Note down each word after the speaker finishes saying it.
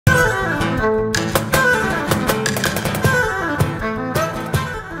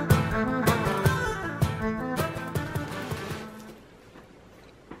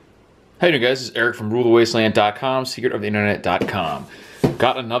How you doing, guys? This is Eric from rulethewasteland.com, secretoftheinternet.com.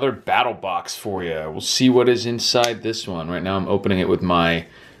 Got another battle box for you. We'll see what is inside this one. Right now I'm opening it with my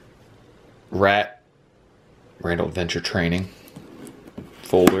Randall Adventure Training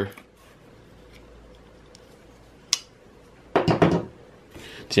folder.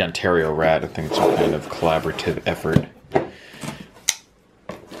 It's the Ontario Rat. I think it's some kind of collaborative effort.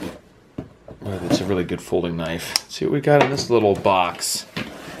 But it's a really good folding knife. Let's see what we got in this little box.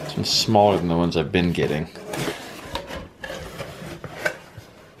 This one's smaller than the ones I've been getting.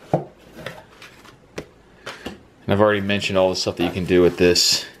 And I've already mentioned all the stuff that you can do with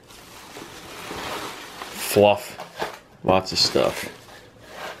this. Fluff. Lots of stuff.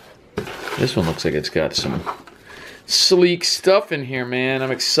 This one looks like it's got some sleek stuff in here, man.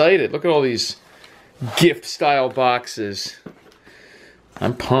 I'm excited. Look at all these gift-style boxes.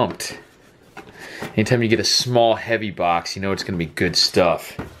 I'm pumped. Anytime you get a small, heavy box, you know it's going to be good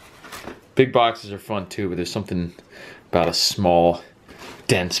stuff. Big boxes are fun too, but there's something about a small,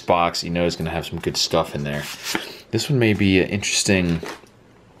 dense box you know is going to have some good stuff in there. This one may be an interesting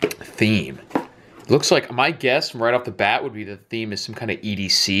theme. Looks like, my guess from right off the bat would be the theme is some kind of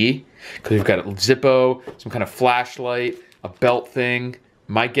EDC, because we've got a Zippo, some kind of flashlight, a belt thing.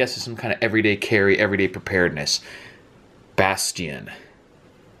 My guess is some kind of everyday carry, everyday preparedness. Bastion.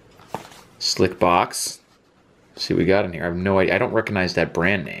 Slick box. Let's see what we got in here. I have no idea. I don't recognize that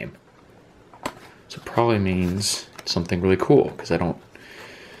brand name. So it probably means something really cool, because I don't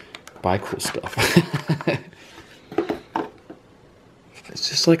buy cool stuff. It's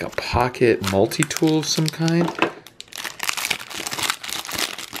just like a pocket multi-tool of some kind.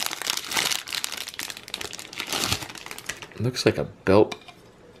 It looks like a belt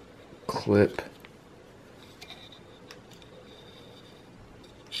clip.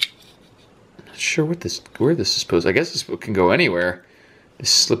 Not sure where this is supposed. I guess this can go anywhere.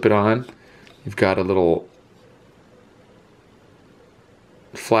 Just slip it on. You've got a little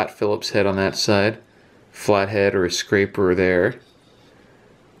flat Phillips head on that side, flathead or a scraper there.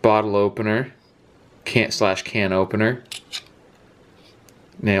 Bottle opener, can opener,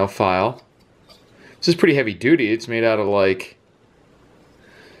 nail file. This is pretty heavy duty. It's made out of like,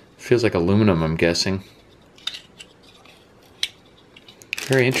 feels like aluminum, I'm guessing.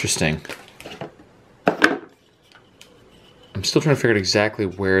 Very interesting. I'm still trying to figure out exactly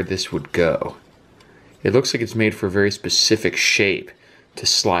where this would go. It looks like it's made for a very specific shape to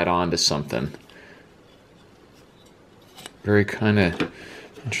slide onto something. Very kind of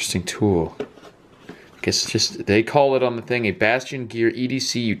interesting tool. I guess it's just, they call it on the thing, a Bastion Gear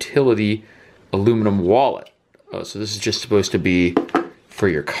EDC utility aluminum wallet. Oh, so this is just supposed to be for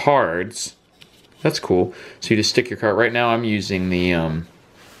your cards. That's cool. So you just stick your card. Right now I'm using the,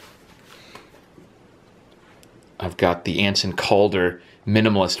 I've got the Anson Calder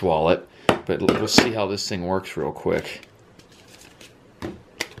minimalist wallet, but let's see how this thing works real quick.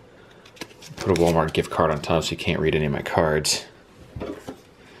 Put a Walmart gift card on top so you can't read any of my cards.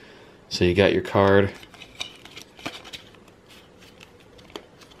 So you got your card.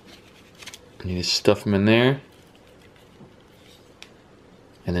 You just stuff them in there.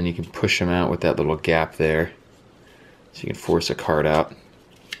 And then you can push them out with that little gap there. So you can force a card out.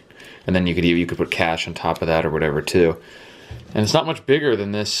 And then you could put cash on top of that or whatever too. And it's not much bigger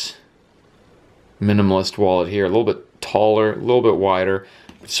than this minimalist wallet here. A little bit taller, a little bit wider,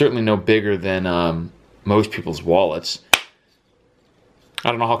 but certainly no bigger than most people's wallets. I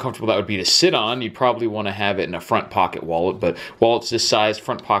don't know how comfortable that would be to sit on. You'd probably want to have it in a front pocket wallet, but wallets this size,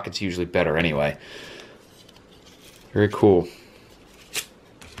 front pocket's usually better anyway. Very cool.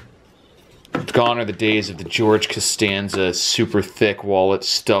 Gone are the days of the George Costanza super thick wallet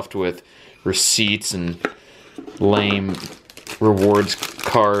stuffed with receipts and lame rewards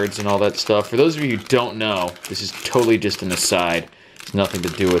cards and all that stuff. For those of you who don't know, this is totally just an aside. It's nothing to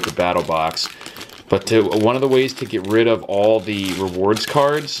do with the battle box. But one of the ways to get rid of all the rewards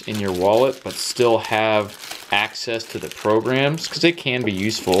cards in your wallet, but still have access to the programs, because they can be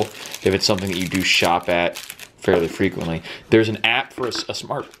useful if it's something that you do shop at fairly frequently. There's an app for a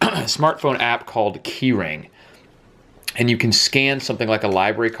smartphone app called Keyring. And you can scan something like a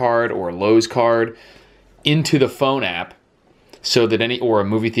library card or a Lowe's card into the phone app, so that or a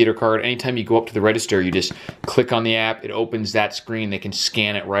movie theater card, anytime you go up to the register, you just click on the app, it opens that screen, they can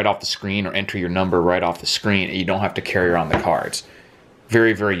scan it right off the screen or enter your number right off the screen, and you don't have to carry around the cards.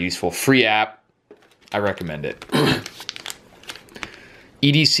 Very, very useful. Free app. I recommend it.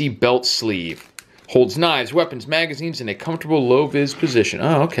 EDC belt sleeve. Holds knives, weapons, magazines in a comfortable low-vis position.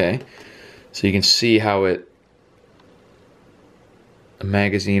 Oh, okay. So you can see how a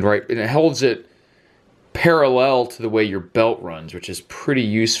magazine, right, and it holds it parallel to the way your belt runs, which is pretty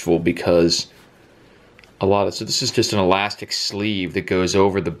useful because so this is just an elastic sleeve that goes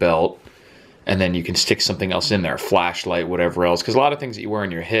over the belt, and then you can stick something else in there, a flashlight, whatever else, because a lot of things that you wear on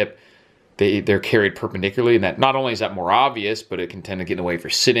your hip, they're carried perpendicularly, and that not only is that more obvious, but it can tend to get in the way for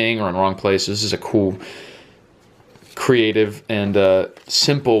sitting or in wrong places. This is a cool, creative, and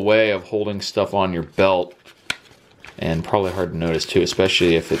simple way of holding stuff on your belt, and probably hard to notice too,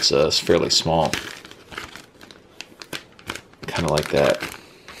 especially if it's fairly small. Kind of like that.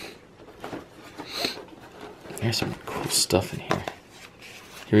 There's some cool stuff in here.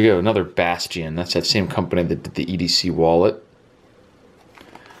 Here we go, another Bastion. That's that same company that did the EDC wallet.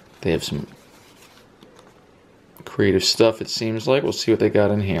 They have some creative stuff, it seems like. We'll see what they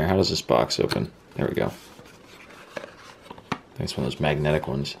got in here. How does this box open? There we go. I think it's one of those magnetic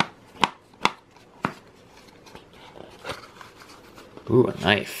ones. Ooh, a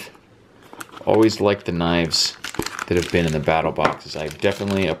knife. Always liked the knives that have been in the battle boxes. I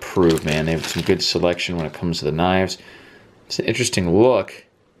definitely approve, man. They have some good selection when it comes to the knives. It's an interesting look.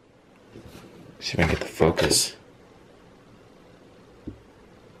 Let's see if I can get the focus.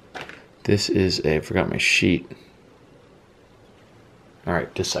 This is a, I forgot my sheet. All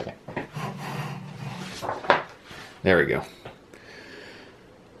right, just a second. There we go.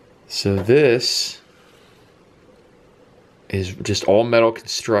 So this is just all metal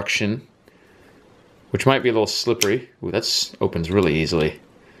construction, which might be a little slippery. Ooh, that opens really easily.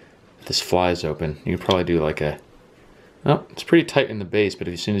 This flies open. You could probably do like a, oh, it's pretty tight in the base, but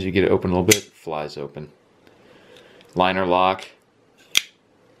as soon as you get it open a little bit, it flies open. Liner lock.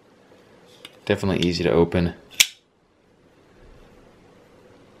 Definitely easy to open.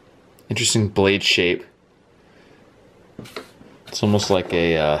 Interesting blade shape. It's almost like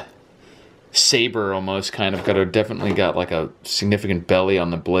a saber, almost kind of. Definitely got like a significant belly on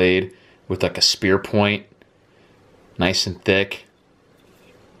the blade with like a spear point. Nice and thick.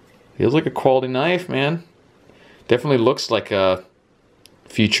 Feels like a quality knife, man. Definitely looks like a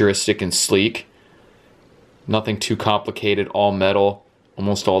futuristic and sleek. Nothing too complicated. All metal.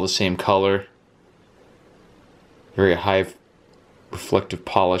 Almost all the same color. Very high reflective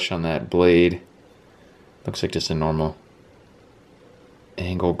polish on that blade. Looks like just a normal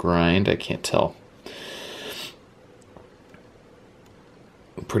angle grind. I can't tell.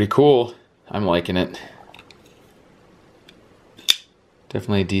 Pretty cool. I'm liking it.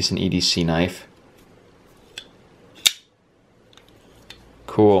 Definitely a decent EDC knife.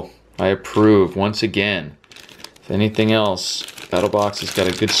 Cool. I approve once again. If anything else, Battlbox has got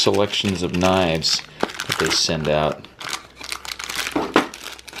a good selections of knives that they send out.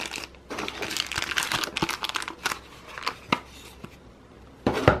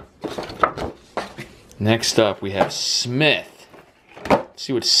 Next up, we have Smith. Let's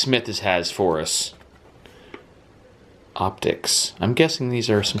see what Smith has for us. Optics. I'm guessing these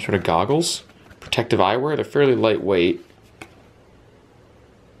are some sort of goggles. Protective eyewear. They're fairly lightweight.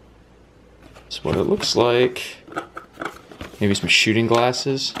 That's what it looks like. Maybe some shooting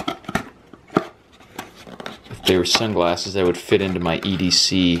glasses. If they were sunglasses, that would fit into my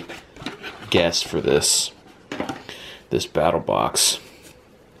EDC guess for this battle box.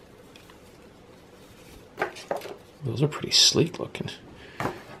 Those are pretty sleek looking.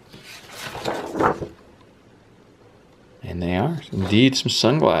 And they are indeed some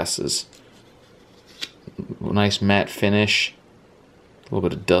sunglasses. Nice matte finish. A little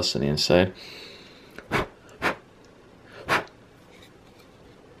bit of dust on the inside.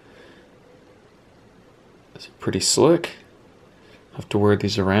 It's pretty slick. I'll have to wear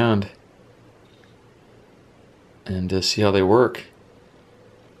these around and see how they work.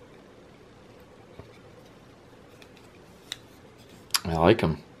 I like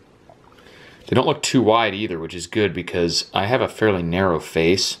them. They don't look too wide either, which is good because I have a fairly narrow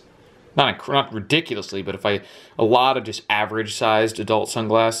face. Not ridiculously, but a lot of just average sized adult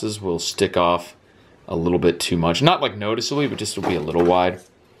sunglasses will stick off a little bit too much. Not like noticeably, but just will be a little wide.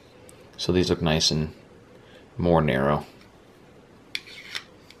 So these look nice and more narrow.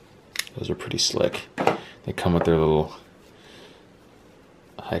 Those are pretty slick. They come with their little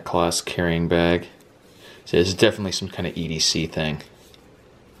high class carrying bag. So this is definitely some kind of EDC thing.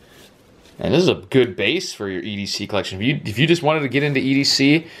 And this is a good base for your EDC collection. If you just wanted to get into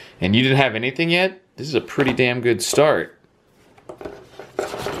EDC and you didn't have anything yet, this is a pretty damn good start.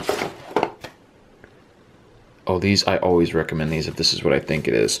 Oh, these, I always recommend these if this is what I think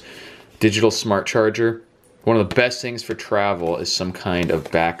it is. Digital smart charger. One of the best things for travel is some kind of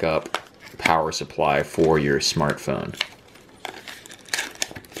backup power supply for your smartphone.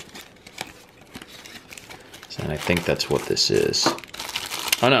 And I think that's what this is.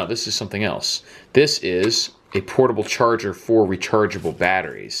 Oh no, this is something else. This is a portable charger for rechargeable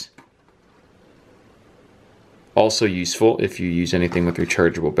batteries. Also useful if you use anything with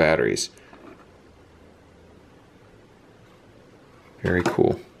rechargeable batteries. Very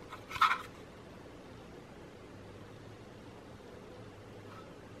cool.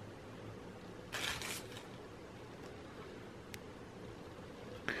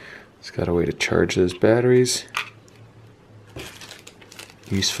 It's got a way to charge those batteries.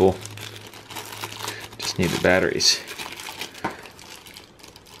 Useful. Just need the batteries.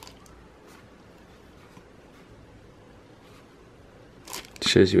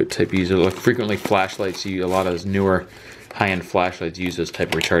 Shows you what type you use. Like frequently flashlights, a lot of those newer high-end flashlights use those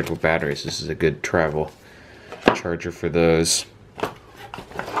type of rechargeable batteries. This is a good travel charger for those.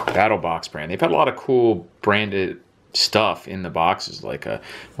 Battlbox brand. They've had a lot of cool branded stuff in the boxes, like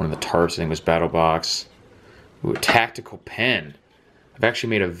one of the tarps I think was Battlbox. Ooh, a tactical pen. I've actually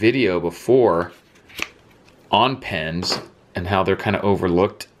made a video before on pens and how they're kind of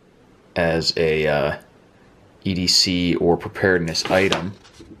overlooked as a EDC or preparedness item.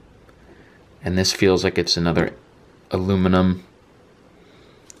 And this feels like it's another aluminum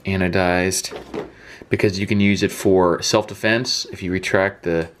anodized, because you can use it for self-defense. If you retract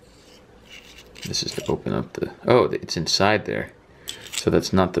the, this is to open up the, oh, it's inside there. So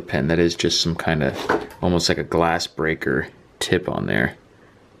that's not the pen, that is just some kind of, almost like a glass breaker tip on there.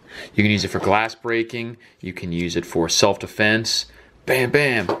 You can use it for glass breaking, you can use it for self-defense, bam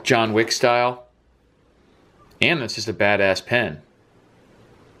bam, John Wick style. And it's just a badass pen.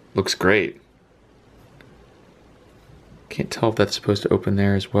 Looks great. Can't tell if that's supposed to open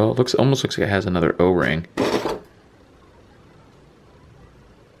there as well. It looks, almost looks like it has another O-ring.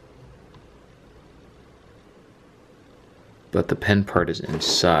 But the pen part is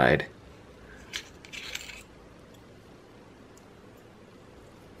inside.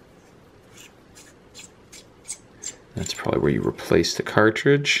 That's probably where you replace the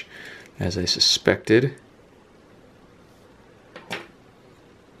cartridge, as I suspected. I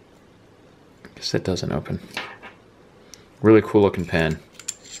guess that doesn't open. Really cool looking pen.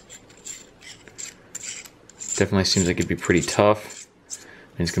 Definitely seems like it'd be pretty tough.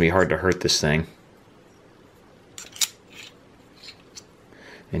 And it's gonna be hard to hurt this thing.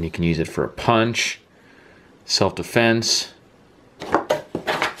 And you can use it for a punch, self-defense,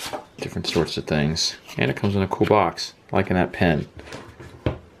 different sorts of things. And it comes in a cool box. Liking that pen.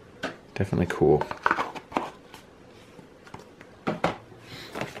 Definitely cool.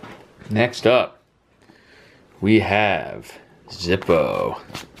 Next up, we have Zippo.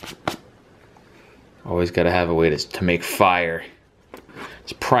 Always got to have a way to make fire.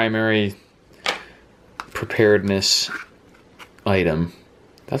 It's a primary preparedness item.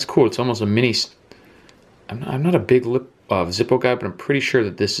 That's cool. It's almost a mini. I'm not a big Zippo guy, but I'm pretty sure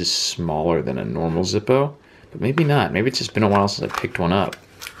that this is smaller than a normal Zippo. But maybe not. Maybe it's just been a while since I picked one up.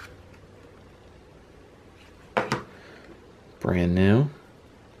 Brand new.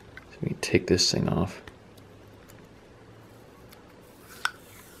 So we can take this thing off.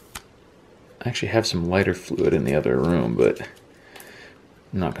 I actually have some lighter fluid in the other room, but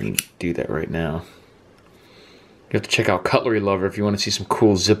I'm not going to do that right now. You have to check out Cutlery Lover if you want to see some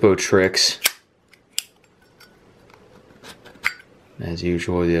cool Zippo tricks. As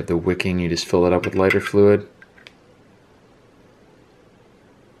usual, you have the wicking, you just fill it up with lighter fluid.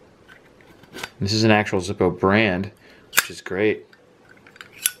 This is an actual Zippo brand, which is great.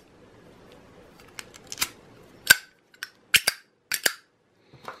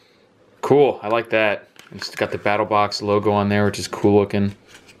 Cool, I like that. It's got the Battlbox logo on there, which is cool looking.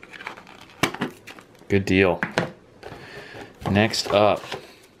 Good deal. Next up,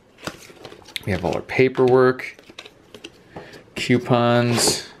 we have all our paperwork,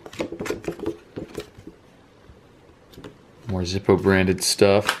 coupons, more Zippo branded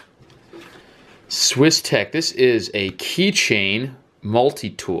stuff. Swiss Tech, this is a keychain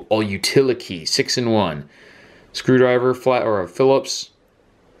multi-tool, all utility, 6-in-1. Screwdriver, flat, or a Phillips,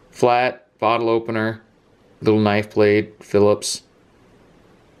 flat, bottle opener, little knife blade, Phillips,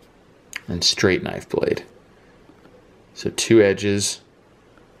 and straight knife blade. So 2 edges.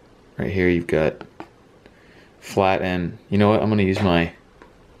 Right here you've got flat end. You know what? I'm going to use my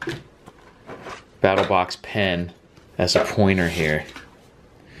Battlbox pen as a pointer here.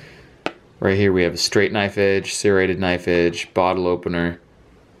 Right here we have a straight knife edge, serrated knife edge, bottle opener,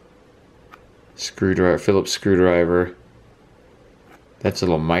 screwdriver, Phillips screwdriver. That's a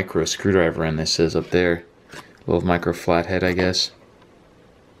little micro screwdriver end, this says up there. A little micro flathead, I guess.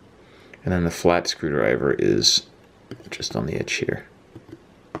 And then the flat screwdriver is just on the edge here.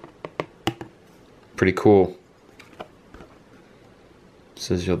 Pretty cool.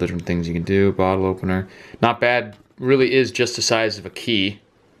 Says all the different things you can do. Bottle opener. Not bad. Really is just the size of a key.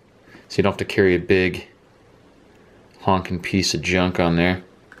 So you don't have to carry a big honking piece of junk on there.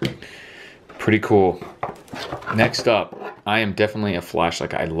 Pretty cool. Next up, I am definitely a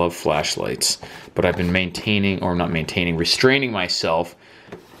flashlight guy. I love flashlights. But I've been restraining myself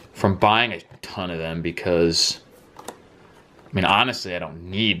from buying a ton of them because, I mean, honestly, I don't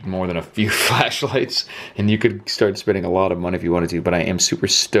need more than a few flashlights, and you could start spending a lot of money if you wanted to, but I am super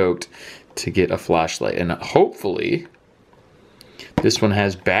stoked to get a flashlight, and hopefully this one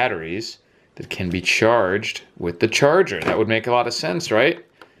has batteries that can be charged with the charger. That would make a lot of sense, right?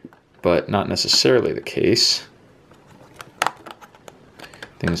 But not necessarily the case.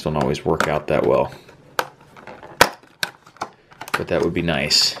 Things don't always work out that well. But that would be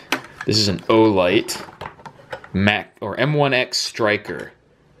nice. This is an Olight Mac or M1X Striker.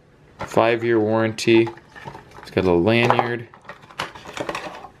 5-year warranty. It's got a little lanyard.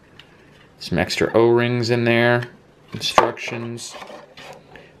 Some extra O-rings in there. Instructions.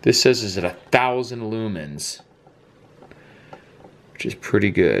 This says it's at 1,000 lumens, which is pretty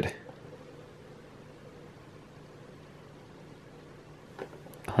good.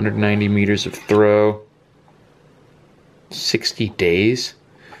 190 meters of throw. 60 days.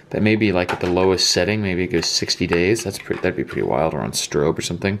 That may be like at the lowest setting. Maybe it goes 60 days. That'd be pretty wild, or on strobe or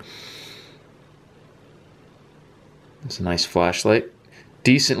something. It's a nice flashlight.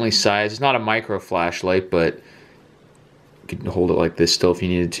 Decently sized. It's not a micro flashlight, but you can hold it like this still if you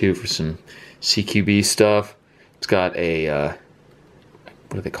needed to for some CQB stuff. It's got a,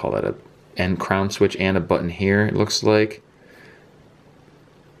 what do they call that? A end crown switch and a button here, it looks like.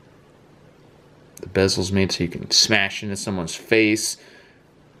 The bezel's made so you can smash into someone's face.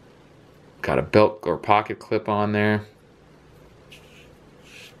 Got a belt or pocket clip on there.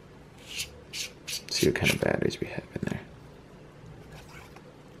 Let's see what kind of batteries we have in there.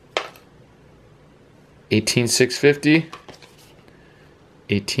 18650.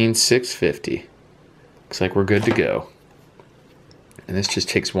 18650. Looks like we're good to go. And this just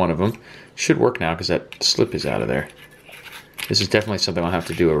takes one of them. Should work now because that slip is out of there. This is definitely something I'll have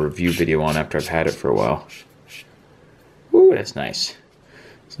to do a review video on after I've had it for a while. Ooh, that's nice.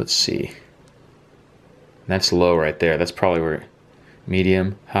 So let's see. That's low right there. That's probably where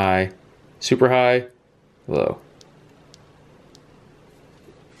medium, high, super high, low.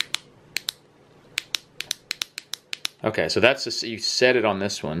 Okay, so that's you set it on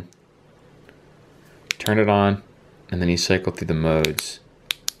this one. Turn it on, and then you cycle through the modes.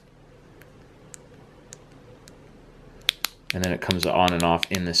 And then it comes on and off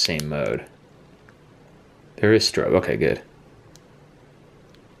in the same mode. There is strobe. Okay, good.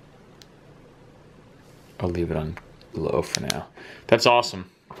 I'll leave it on low for now. That's awesome.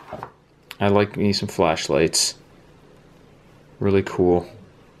 I like me some flashlights. Really cool.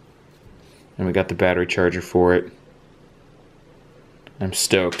 And we got the battery charger for it. I'm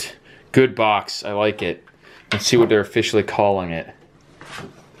stoked. Good box. I like it. Let's see what they're officially calling it.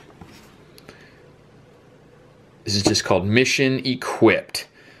 This is just called Mission Equipped.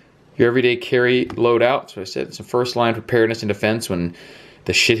 Your everyday carry loadout. So I said it's a first line preparedness and defense when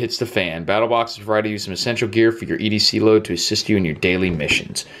the shit hits the fan. Battlbox is provided you some essential gear for your EDC load to assist you in your daily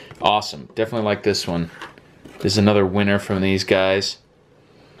missions. Awesome. Definitely like this one. This is another winner from these guys.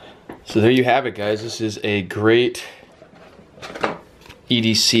 So there you have it, guys. This is a great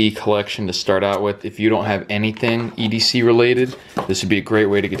EDC collection to start out with. If you don't have anything EDC related, this would be a great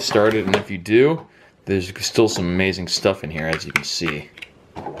way to get started. And if you do, there's still some amazing stuff in here, as you can see.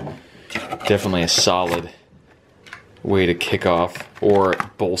 Definitely a solid way to kick off or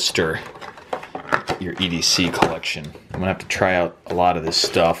bolster your EDC collection. I'm gonna have to try out a lot of this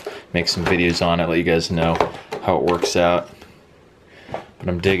stuff, make some videos on it, let you guys know how it works out. But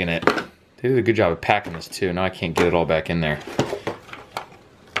I'm digging it. They did a good job of packing this too. Now I can't get it all back in there.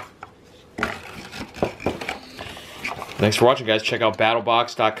 Thanks for watching, guys. Check out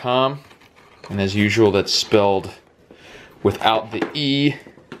battlbox.com. And as usual, that's spelled without the E.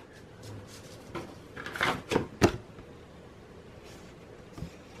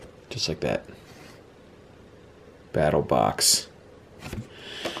 Just like that. Battlbox.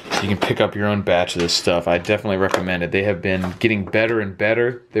 You can pick up your own batch of this stuff. I definitely recommend it. They have been getting better and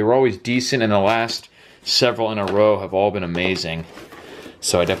better. They were always decent, and the last several in a row have all been amazing.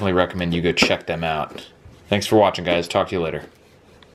 So I definitely recommend you go check them out. Thanks for watching, guys. Talk to you later.